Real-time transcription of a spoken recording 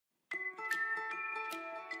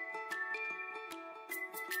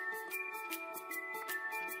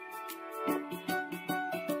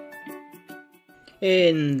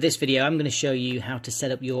In this video I'm going to show you how to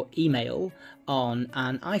set up your email on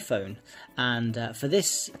an iPhone, and for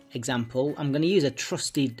this example I'm going to use a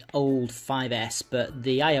trusted old 5S, but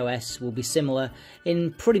the iOS will be similar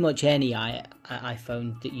in pretty much any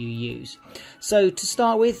iPhone that you use. So to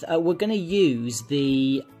start with, we're going to use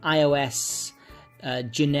the iOS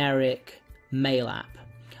generic mail app.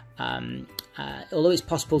 Although it's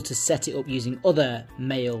possible to set it up using other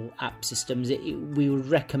mail app systems, we would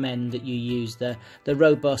recommend that you use the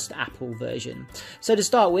robust Apple version. So to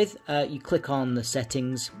start with, you click on the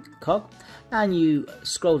settings cog and you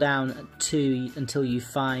scroll down until you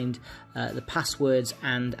find the passwords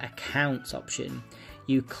and accounts option.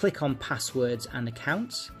 You click on passwords and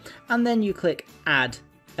accounts and then you click add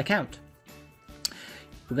account.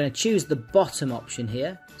 We're going to choose the bottom option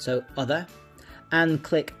here, so other, and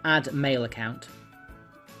click add mail account.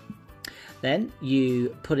 Then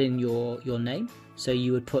you put in your name, so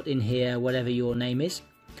you would put in here whatever your name is,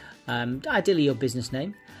 ideally your business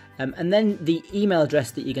name, and then the email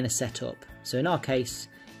address that you're going to set up. So in our case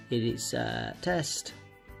it is test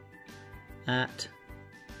at,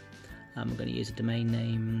 we're going to use a domain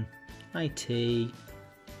name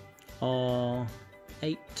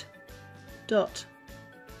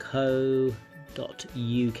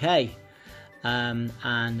itr8.co.uk.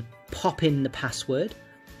 And pop in the password,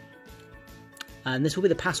 and this will be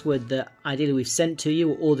the password that ideally we've sent to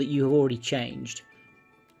you or that you have already changed.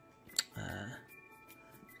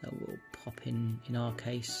 That will pop in our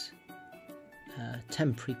case,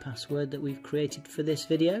 temporary password that we've created for this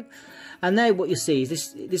video. And there what you'll see is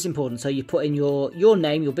this is important. So you put in your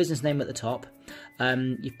name, your business name at the top.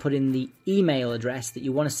 You put in the email address that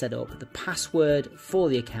you want to set up, the password for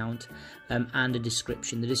the account, and a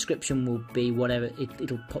description. The description will be whatever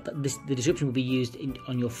it'll pop. The description will be used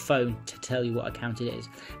on your phone to tell you what account it is,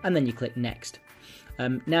 and then you click next.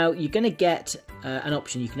 Now you're going to get an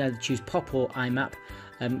option. You can either choose POP or IMAP.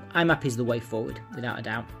 IMAP is the way forward, without a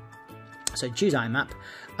doubt. So choose IMAP,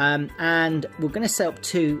 and we're going to set up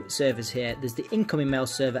two servers here. There's the incoming mail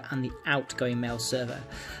server and the outgoing mail server.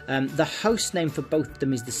 The host name for both of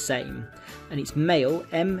them is the same, and it's mail,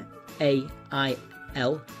 M-A-I-L,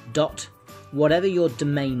 dot, whatever your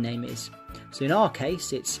domain name is. So in our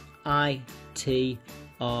case it's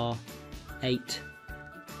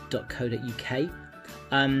itr8.co.uk,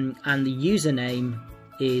 and the username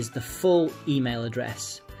is the full email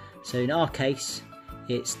address. So in our case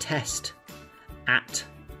it's test at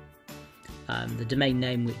the domain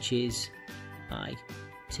name, which is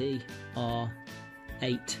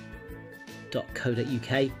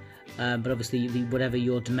itr8.co.uk, but obviously whatever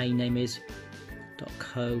your domain name is,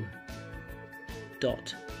 .co.uk,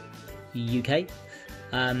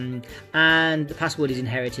 and the password is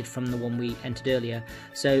inherited from the one we entered earlier.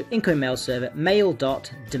 So incoming mail server,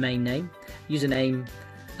 mail.domain name, username,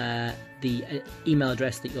 the email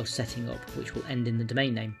address that you're setting up, which will end in the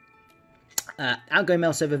domain name. Outgoing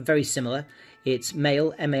mail server, very similar. It's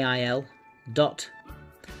mail, M-A-I-L, dot,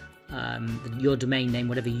 your domain name,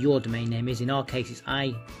 whatever your domain name is. In our case it's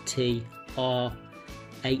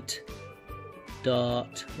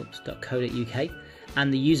itr8.co.uk,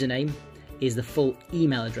 and the username is the full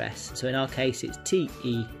email address. So in our case it's test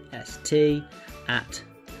at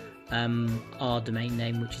our domain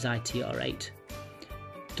name, which is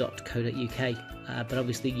itr8.co.uk, but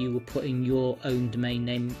obviously you will put in your own domain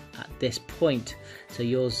name at this point, so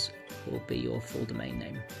yours will be your full domain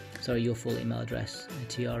name, sorry, your full email address,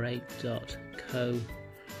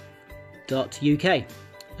 itr8.co.uk.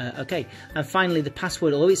 Okay, and finally the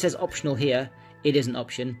password, although it says optional here, it isn't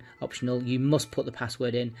optional. You must put the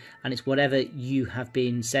password in, and it's whatever you have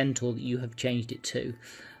been sent or that you have changed it to.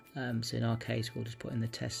 So in our case we'll just put in the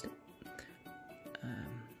test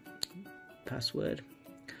password.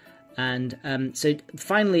 And so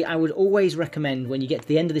finally, I would always recommend, when you get to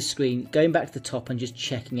the end of this screen, going back to the top and just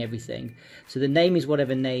checking everything. So the name is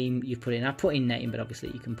whatever name you put in. I put in name, but obviously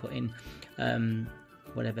you can put in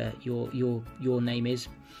whatever your name is.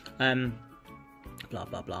 Blah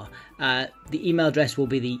blah blah. The email address will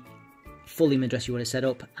be the full email address you want to set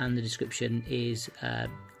up, and the description is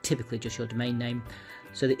typically just your domain name.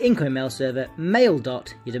 So the incoming mail server, mail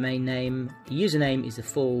dot your domain name, the username is the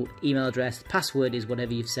full email address, the password is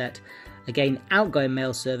whatever you've set. Again, outgoing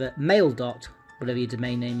mail server, mail dot whatever your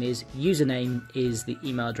domain name is, username is the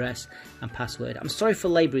email address, and password. I'm sorry for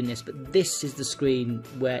labouring this, but this is the screen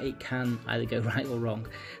where it can either go right or wrong.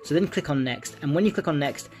 So then click on next, and when you click on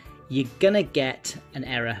next, you're gonna get an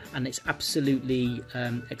error, and it's absolutely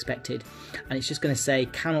expected, and it's just going to say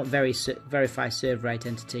cannot verify server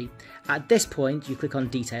identity. At this point you click on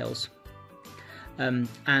details,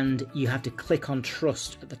 and you have to click on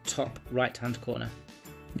trust at the top right hand corner.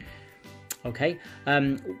 Okay,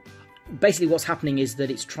 basically what's happening is that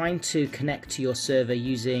it's trying to connect to your server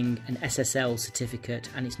using an SSL certificate,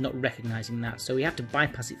 and it's not recognizing that, so we have to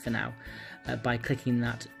bypass it for now by clicking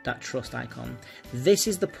that trust icon. This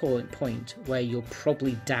is the point where you'll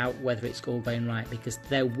probably doubt whether it's all going right, because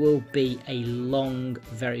there will be a long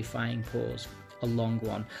verifying pause. A long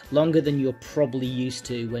one, longer than you're probably used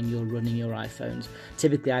to when you're running your iPhones.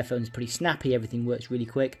 Typically iPhone's pretty snappy, everything works really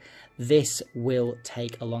quick. This will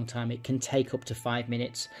take a long time. It can take up to 5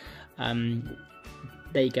 minutes. There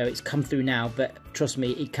you go, it's come through now, but trust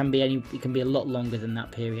me, it can be a lot longer than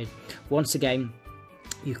that period. Once again,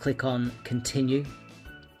 you click on continue.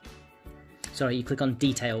 Sorry, you click on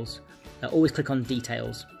details. Always click on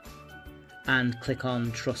details. And click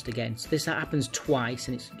on trust again. So this happens twice,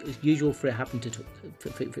 and it's usual for it happening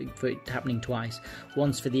twice.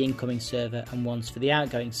 Once for the incoming server and once for the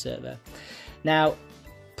outgoing server. Now,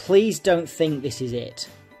 please don't think this is it.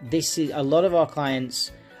 This is a lot of our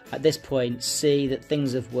clients at this point see that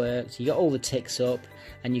things have worked. You got all the ticks up,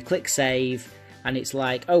 and you click save, and it's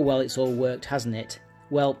like, oh well, it's all worked, hasn't it?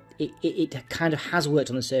 Well, it kind of has worked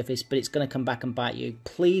on the surface, but it's going to come back and bite you.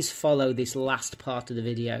 Please follow this last part of the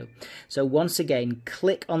video. So once again,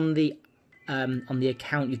 click on the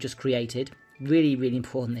account you've just created. Really, really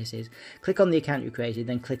important this is. Click on the account you created,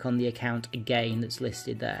 then click on the account again that's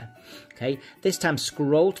listed there. Okay, this time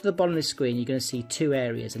scroll to the bottom of the screen. You're going to see two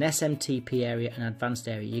areas, an SMTP area and an advanced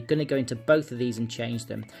area. You're going to go into both of these and change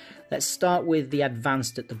them. Let's start with the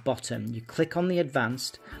advanced at the bottom. You click on the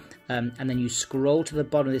advanced, and then you scroll to the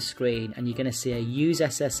bottom of the screen, and you're going to see a use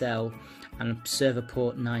SSL and server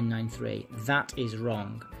port 993. That is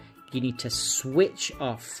wrong. You need to switch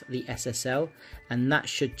off the SSL, and that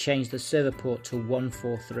should change the server port to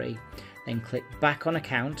 143. Then click back on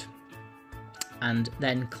account, and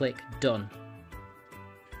then click done.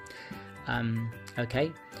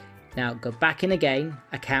 Okay, now go back in again,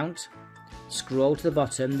 account, scroll to the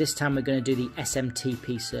bottom. This time we're going to do the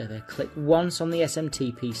SMTP server. Click once on the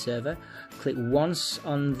SMTP server, click once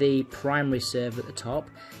on the primary server at the top,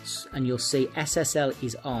 and you'll see SSL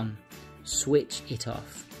is on. Switch it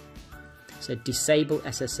off. So disable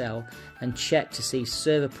SSL and check to see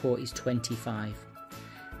server port is 25.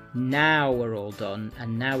 Now we're all done,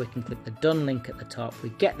 and now we can click the done link at the top. We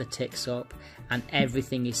get the ticks up, and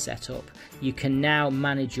everything is set up. You can now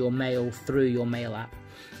manage your mail through your mail app.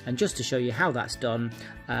 And just to show you how that's done,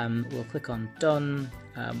 we'll click on done.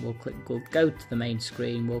 We'll go to the main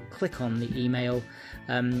screen. We'll click on the email,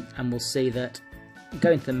 and we'll see that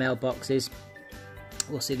going to the mailboxes.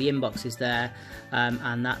 We'll see the inbox is there,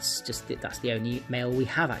 and that's the only mail we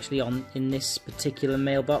have actually on in this particular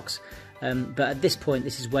mailbox. But at this point,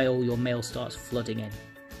 this is where all your mail starts flooding in.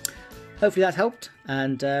 Hopefully that helped,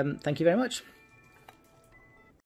 and thank you very much.